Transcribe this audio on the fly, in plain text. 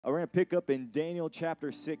We're going to pick up in Daniel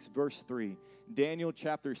chapter 6, verse 3. Daniel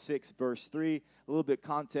chapter 6, verse 3. A little bit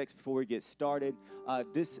context before we get started.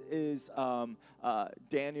 This is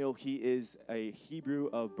Daniel. He is a Hebrew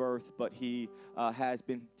of birth, but he has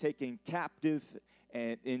been taken captive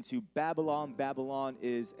and into Babylon. Babylon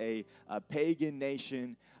is a pagan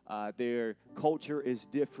nation. Their culture is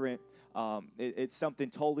different. It's something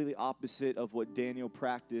totally opposite of what Daniel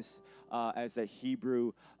practiced as a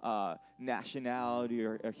Hebrew nationality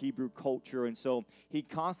or a Hebrew culture. And so he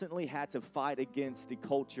constantly had to fight against the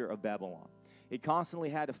culture of Babylon. He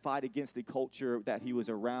constantly had to fight against the culture that he was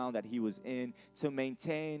around, that he was in, to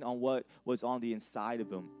maintain on what was on the inside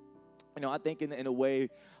of him. I think in a way,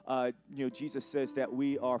 Jesus says that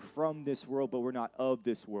we are from this world, but we're not of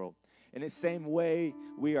this world. In the same way,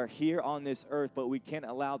 we are here on this earth, but we can't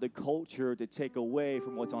allow the culture to take away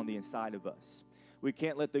from what's on the inside of us. We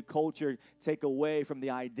can't let the culture take away from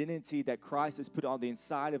the identity that Christ has put on the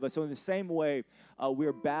inside of us. So in the same way,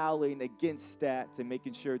 we're battling against that and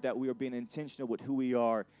making sure that we are being intentional with who we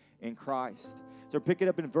are in Christ. So pick it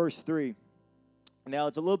up in verse 3. Now,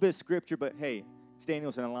 it's a little bit of scripture, but hey, it's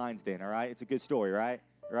Daniel's and the Lion's Den, all right? It's a good story, right?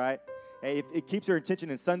 Right? Hey, if it keeps your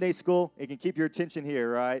attention in Sunday school, it can keep your attention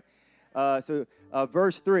here, right?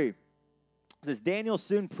 Verse 3 says, Daniel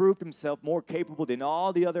soon proved himself more capable than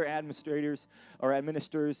all the other administrators or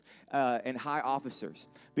administrators and high officers.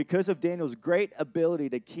 Because of Daniel's great ability,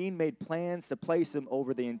 the king made plans to place him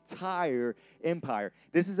over the entire empire.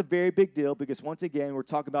 This is a very big deal because, once again, we're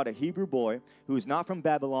talking about a Hebrew boy who is not from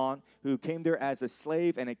Babylon, who came there as a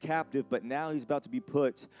slave and a captive, but now he's about to be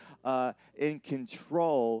put in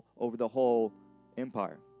control over the whole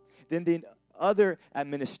empire. Then the other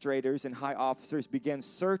administrators and high officers began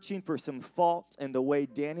searching for some faults in the way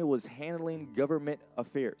Daniel was handling government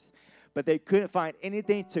affairs, but they couldn't find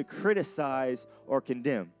anything to criticize or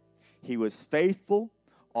condemn. He was faithful,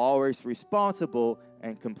 always responsible,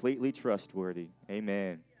 and completely trustworthy.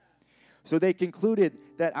 Amen. So they concluded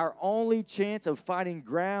that our only chance of finding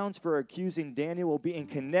grounds for accusing Daniel will be in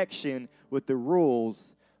connection with the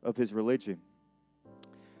rules of his religion.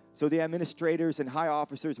 So the administrators and high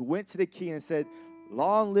officers went to the king and said,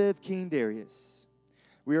 "Long live King Darius.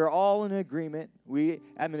 We are all in agreement." We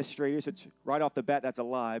administrators, which right off the bat, that's a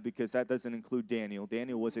lie because that doesn't include Daniel.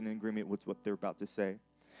 Daniel wasn't in agreement with what they're about to say.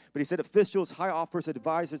 But he said officials, high officers,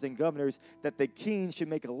 advisors, and governors that the king should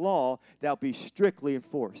make a law that will be strictly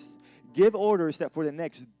enforced. Give orders that for the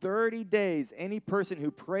next 30 days, any person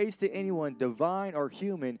who prays to anyone, divine or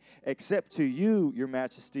human, except to you, your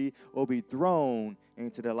majesty, will be thrown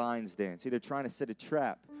into the lion's den. See, they're trying to set a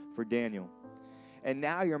trap for Daniel. And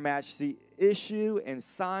now, your majesty, issue and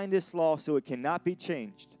sign this law so it cannot be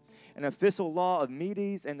changed. An official law of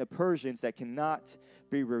Medes and the Persians that cannot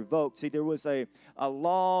be revoked. See, there was a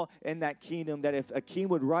law in that kingdom that if a king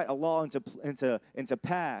would write a law into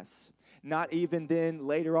pass, not even then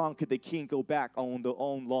later on could the king go back on the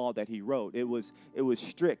own law that he wrote. It was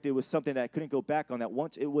strict. It was something that couldn't go back on. That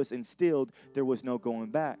once it was instilled, there was no going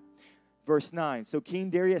back. Verse 9, so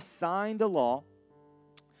King Darius signed the law.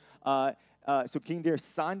 But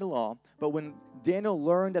when Daniel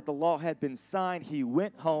learned that the law had been signed, he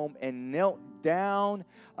went home and knelt down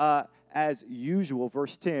as usual.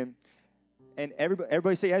 Verse 10, and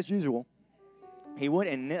everybody say as usual. He went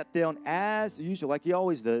and knelt down as usual, like he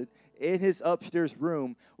always did, in his upstairs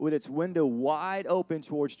room with its window wide open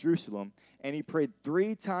towards Jerusalem. And he prayed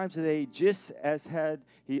 3 times a day, just as had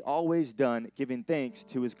he always done, giving thanks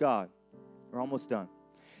to his God. We're almost done.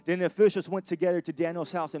 Then the officials went together to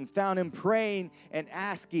Daniel's house and found him praying and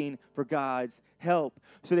asking for God's help.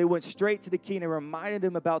 So they went straight to the king and reminded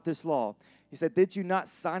him about this law. He said, "Did you not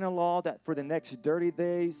sign a law that for the next 30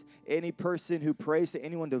 days, any person who prays to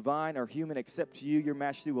anyone divine or human except to you, your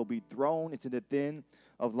majesty, will be thrown into the den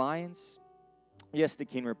of lions?" "Yes," the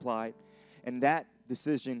king replied, "and that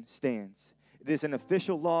decision stands. It is an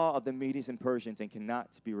official law of the Medes and Persians and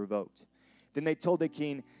cannot be revoked." Then they told the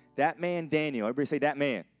king, "That man Daniel," everybody say that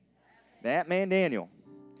man Daniel,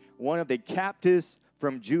 "one of the captives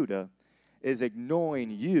from Judah, is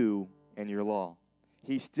ignoring you and your law.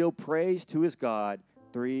 He still prays to his God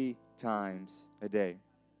 3 times a day."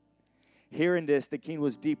 Hearing this, the king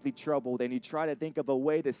was deeply troubled, and he tried to think of a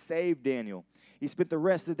way to save Daniel. He spent the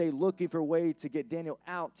rest of the day looking for a way to get Daniel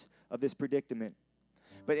out of this predicament.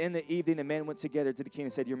 But in the evening, the men went together to the king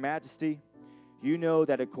and said, "Your majesty, you know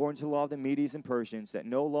that according to the law of the Medes and Persians, that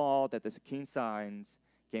no law that the king signs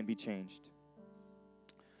can be changed."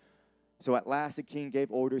 So at last the king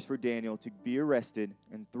gave orders for Daniel to be arrested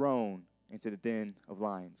and thrown into the den of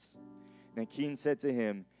lions. And the king said to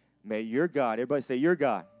him, "May your God," everybody say your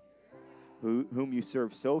God, whom you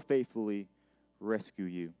serve so faithfully, rescue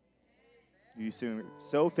you.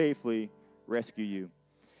 So faithfully rescue you.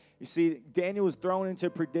 You see, Daniel was thrown into a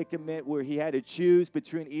predicament where he had to choose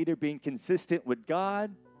between either being consistent with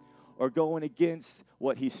God or going against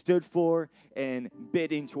what he stood for and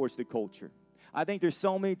bidding towards the culture. I think there's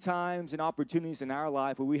so many times and opportunities in our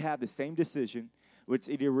life where we have the same decision, which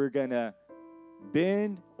either we're going to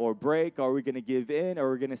bend or break, or we're going to give in, or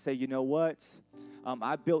we're going to say, you know what?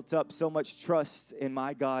 I built up so much trust in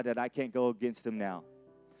my God that I can't go against him now.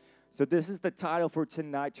 So this is the title for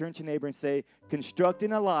tonight. Turn to your neighbor and say,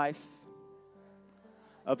 constructing a life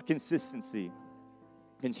of consistency.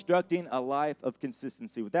 Constructing a life of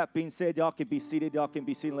consistency. With that being said, y'all can be seated. Y'all can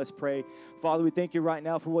be seated. Let's pray. Father, we thank you right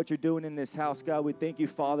now for what you're doing in this house, God. We thank you,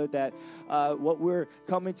 Father, that what we're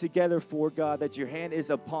coming together for, God, that your hand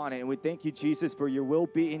is upon it. And we thank you, Jesus, for your will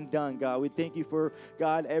being done, God. We thank you for,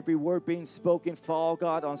 God, every word being spoken, fall,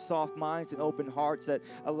 God, on soft minds and open hearts that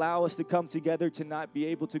allow us to come together tonight, be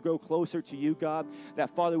able to grow closer to you, God.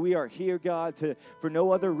 That, Father, we are here, God, for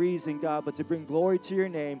no other reason, God, but to bring glory to your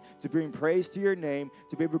name, to bring praise to your name,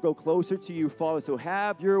 to be able to go closer to you, Father. So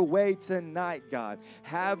have your way tonight, God.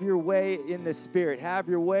 Have your way in the Spirit. Have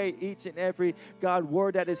your way each and every, God,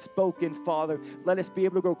 word that is spoken, Father. Let us be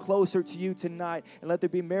able to go closer to you tonight, and let there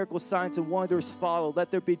be miracle signs and wonders follow.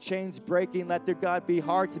 Let there be chains breaking. Let there, God, be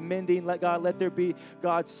hearts mending. Let there be,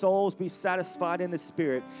 God, souls be satisfied in the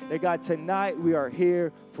Spirit. That, God, tonight we are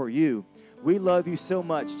here for you. We love you so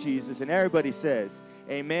much, Jesus. And everybody says,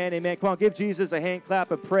 amen, amen. Come on, give Jesus a hand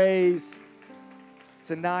clap of praise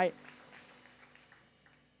tonight.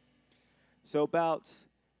 So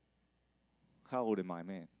how old am I,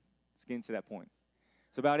 man? It's getting to that point.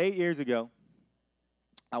 So about 8 years ago,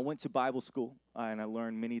 I went to Bible school, and I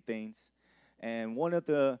learned many things. And one of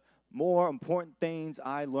the more important things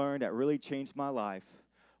I learned that really changed my life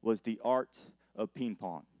was the art of ping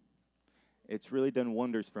pong. It's really done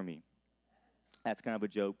wonders for me. That's kind of a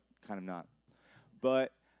joke, kind of not.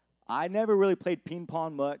 But I never really played ping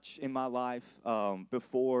pong much in my life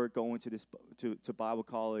before going to Bible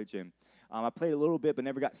college, and I played a little bit, but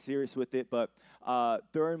never got serious with it. But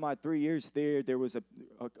during my 3 years there was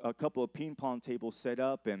a couple of ping pong tables set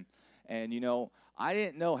up, and you know, I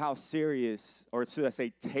didn't know how serious, or should I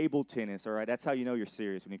say table tennis, all right? That's how you know you're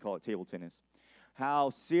serious, when you call it table tennis.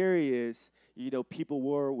 How serious, you know, people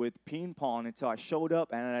were with ping pong until I showed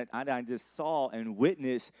up and I just saw and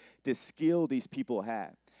witnessed the skill these people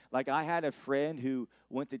had. Like, I had a friend who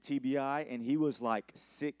went to TBI, and he was like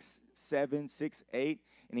 6'7", 6'8",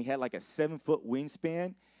 and he had like a 7-foot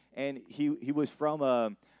wingspan, and he was from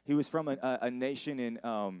a nation in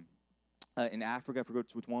Africa, I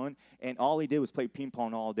forget which one, and all he did was play ping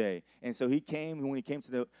pong all day. And so when he came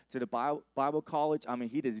to the Bible college, I mean,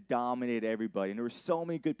 he just dominated everybody. And there were so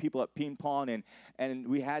many good people at ping pong, and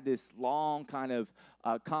we had this long kind of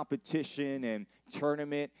competition and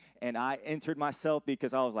tournament, and I entered myself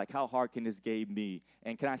because I was like, how hard can this game be?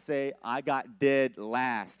 And can I say, I got dead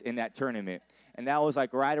last in that tournament. And that was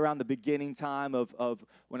like right around the beginning time of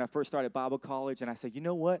when I first started Bible college, and I said, you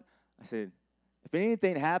know what? I said, if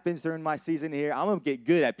anything happens during my season here, I'm going to get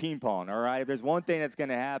good at ping pong, all right? If there's one thing that's going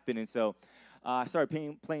to happen. And so I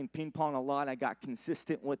started playing ping pong a lot. I got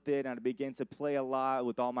consistent with it, and I began to play a lot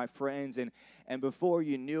with all my friends. And before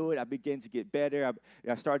you knew it, I began to get better.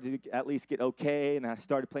 I started to at least get okay, and I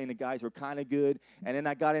started playing the guys who were kind of good. And then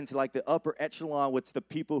I got into, like, the upper echelon, which the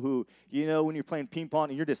people who, you know, when you're playing ping pong,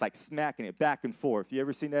 and you're just, like, smacking it back and forth. You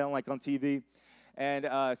ever seen that on TV?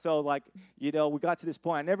 And so, like, you know, we got to this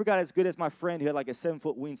point. I never got as good as my friend who had, like, a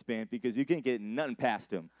 7-foot wingspan, because you couldn't get nothing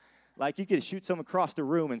past him. Like, you could shoot someone across the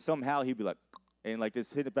room, and somehow he'd be like, and, like,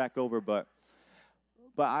 just hit it back over. But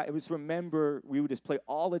I just remember we would just play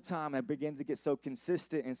all the time, and I began to get so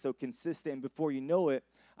consistent. And before you know it,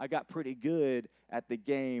 I got pretty good at the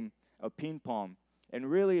game of ping pong. And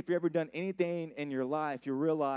really, if you've ever done anything in your life, you realize